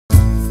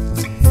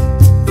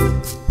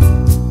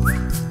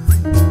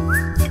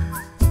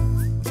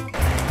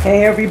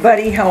Hey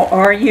everybody, how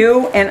are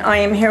you? And I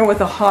am here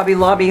with a Hobby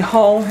Lobby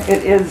haul.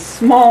 It is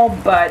small,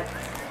 but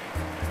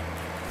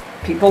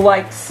people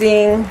like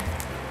seeing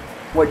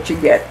what you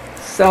get.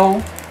 So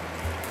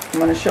I'm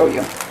going to show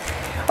you.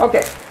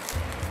 Okay,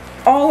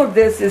 all of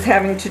this is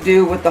having to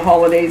do with the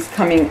holidays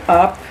coming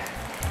up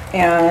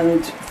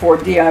and for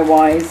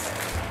DIYs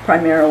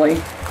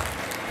primarily.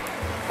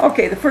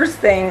 Okay, the first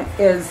thing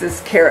is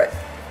this carrot.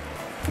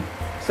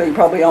 So you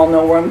probably all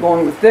know where I'm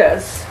going with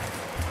this.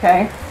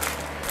 Okay.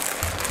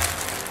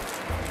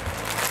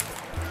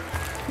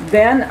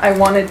 Then I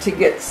wanted to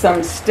get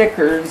some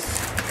stickers,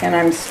 and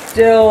I'm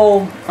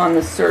still on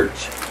the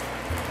search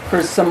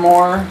for some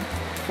more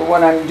for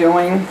what I'm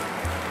doing,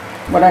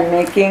 what I'm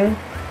making.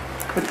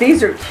 But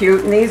these are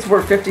cute, and these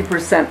were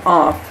 50%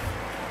 off.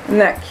 Isn't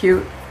that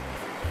cute?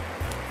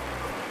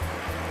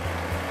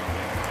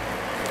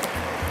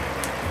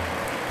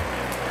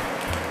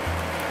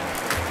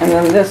 And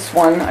then this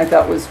one I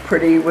thought was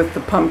pretty with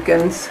the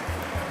pumpkins.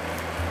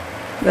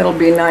 That'll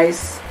be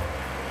nice,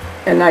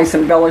 a nice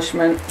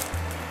embellishment.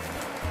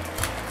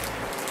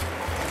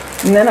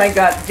 And then I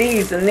got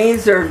these, and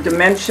these are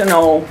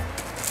dimensional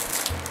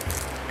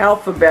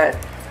alphabet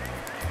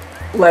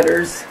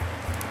letters,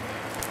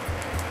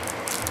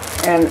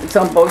 and it's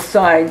on both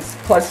sides,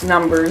 plus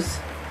numbers.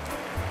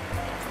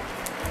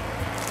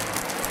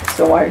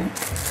 So I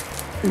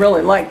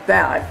really like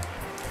that.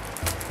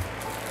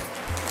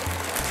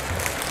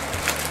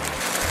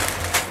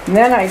 And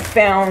then I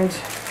found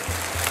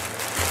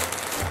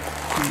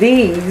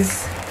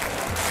these,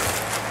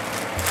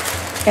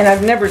 and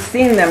I've never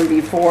seen them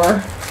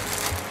before.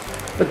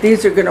 But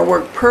these are going to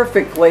work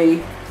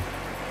perfectly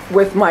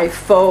with my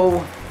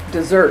faux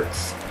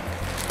desserts.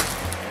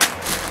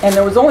 And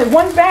there was only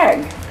one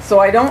bag, so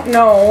I don't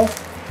know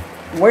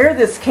where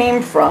this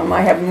came from. I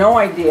have no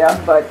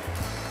idea, but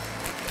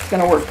it's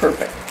going to work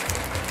perfect.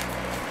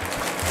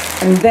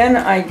 And then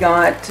I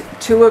got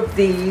two of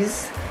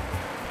these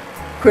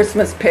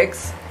Christmas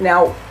picks.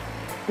 Now,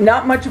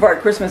 not much of our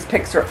Christmas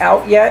picks are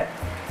out yet.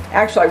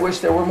 Actually, I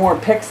wish there were more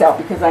picks out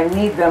because I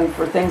need them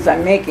for things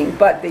I'm making.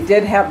 But they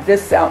did have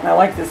this out, and I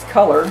like this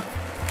color.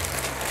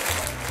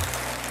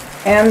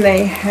 And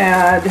they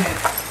had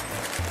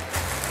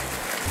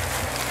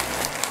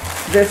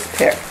this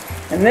pick.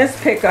 And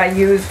this pick I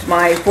used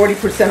my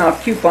 40%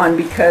 off coupon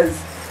because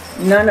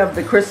none of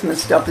the Christmas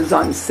stuff is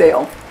on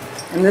sale.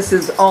 And this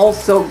is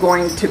also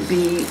going to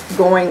be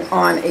going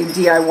on a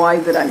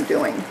DIY that I'm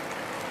doing.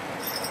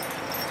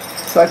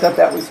 So I thought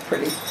that was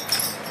pretty.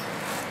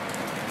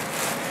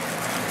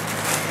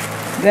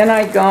 Then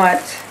I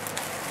got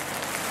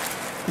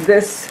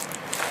this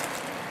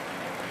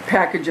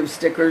package of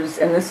stickers,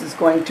 and this is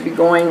going to be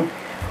going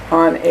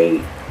on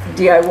a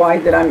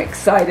DIY that I'm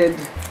excited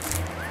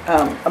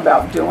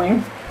about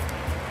doing.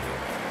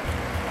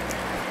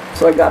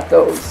 So I got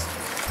those.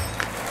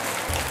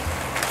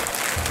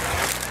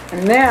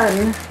 And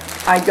then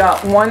I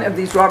got one of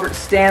these Robert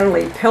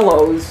Stanley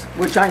pillows,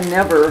 which I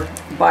never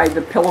buy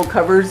the pillow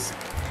covers,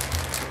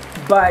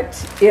 but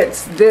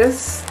it's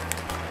this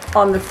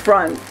on the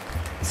front.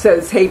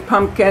 Says "Hey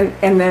Pumpkin,"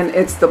 and then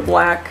it's the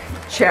black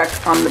check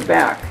on the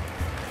back,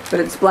 but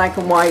it's black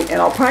and white. And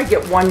I'll probably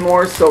get one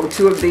more, so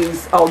two of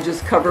these I'll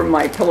just cover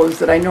my pillows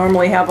that I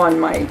normally have on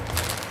my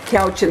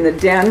couch in the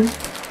den,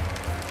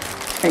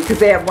 and because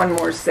they have one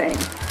more saying,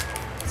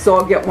 so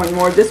I'll get one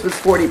more. This was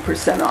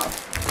 40% off.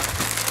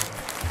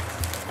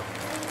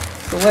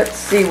 So let's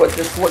see what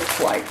this looks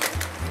like.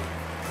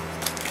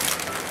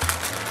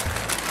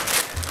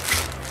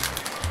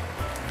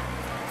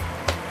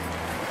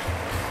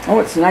 Oh,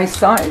 it's a nice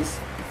size.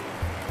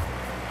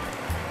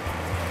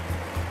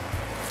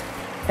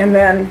 And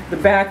then the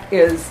back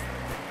is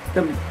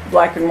the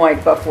black and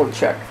white buffalo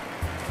check.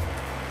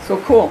 So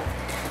cool.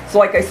 So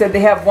like I said, they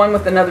have one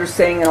with another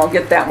saying, and I'll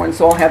get that one,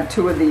 so I'll have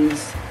two of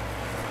these.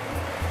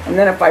 And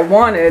then if I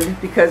wanted,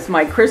 because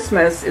my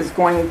Christmas is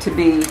going to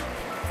be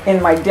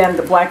in my den,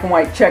 the black and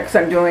white checks,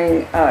 I'm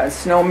doing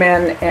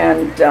snowmen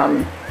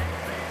and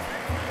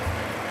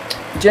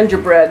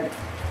gingerbread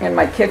in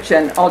my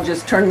kitchen, I'll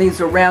just turn these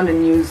around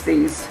and use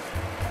these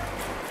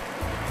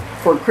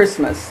for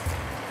Christmas.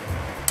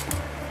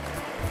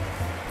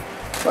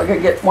 So I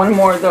could get one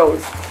more of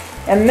those.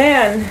 And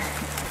then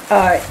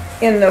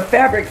in the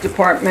fabric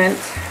department,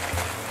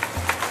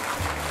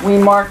 we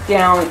marked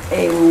down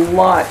a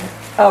lot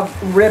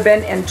of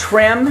ribbon and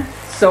trim.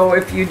 So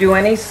if you do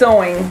any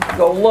sewing,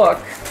 go look,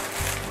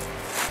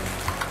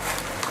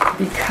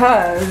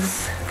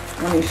 because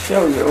let me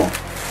show you.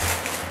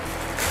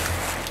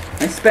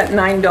 I spent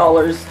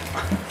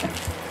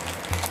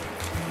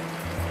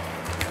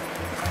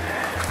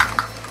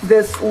 $9.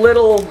 This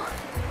little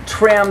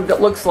trim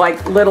that looks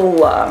like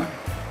little, oh,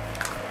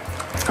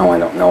 I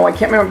don't know, I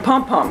can't remember,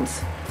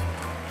 pom-poms.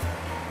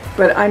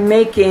 But I'm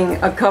making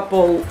a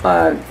couple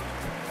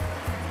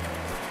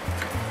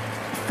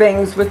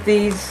things with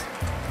these.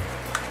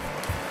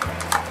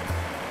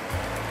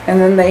 And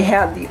then they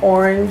had the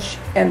orange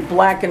and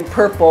black and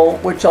purple,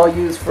 which I'll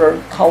use for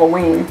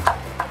Halloween.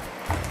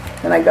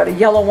 Then I got a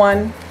yellow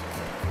one,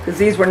 because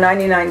these were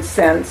 99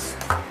 cents.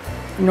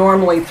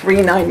 normally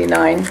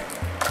 $3.99,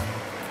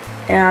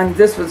 and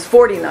this was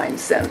 49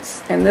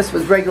 cents, and this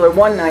was regular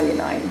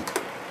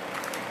 $1.99.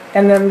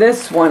 And then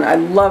this one, I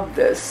love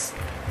this.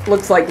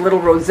 Looks like little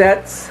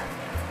rosettes,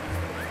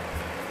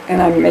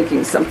 and I'm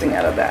making something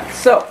out of that.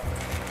 So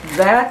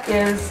that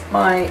is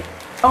my,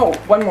 oh,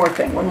 one more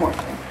thing.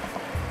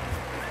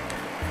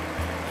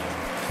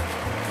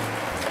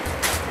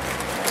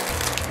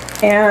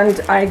 And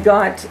I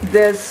got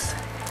this,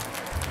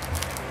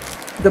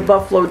 the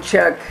buffalo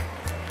check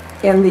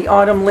in the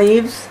autumn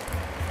leaves.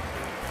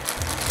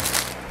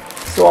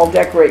 So I'll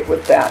decorate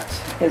with that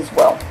as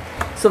well.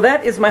 So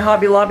that is my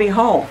Hobby Lobby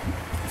haul.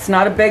 It's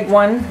not a big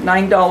one,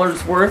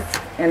 $9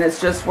 worth, and it's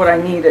just what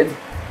I needed.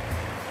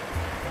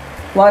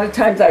 A lot of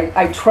times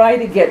I try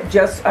to get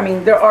just, I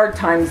mean, there are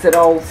times that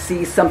I'll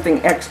see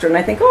something extra and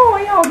I think, oh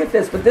yeah, I'll get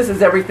this, but this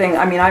is everything.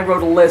 I mean, I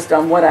wrote a list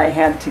on what I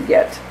had to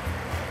get.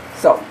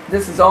 So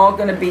this is all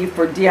going to be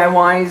for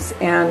DIYs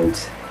and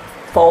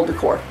fall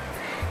decor.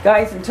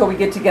 Guys, until we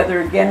get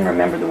together again,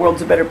 remember the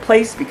world's a better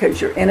place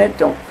because you're in it.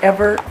 Don't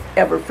ever,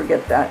 ever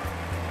forget that.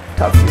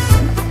 Talk to you soon.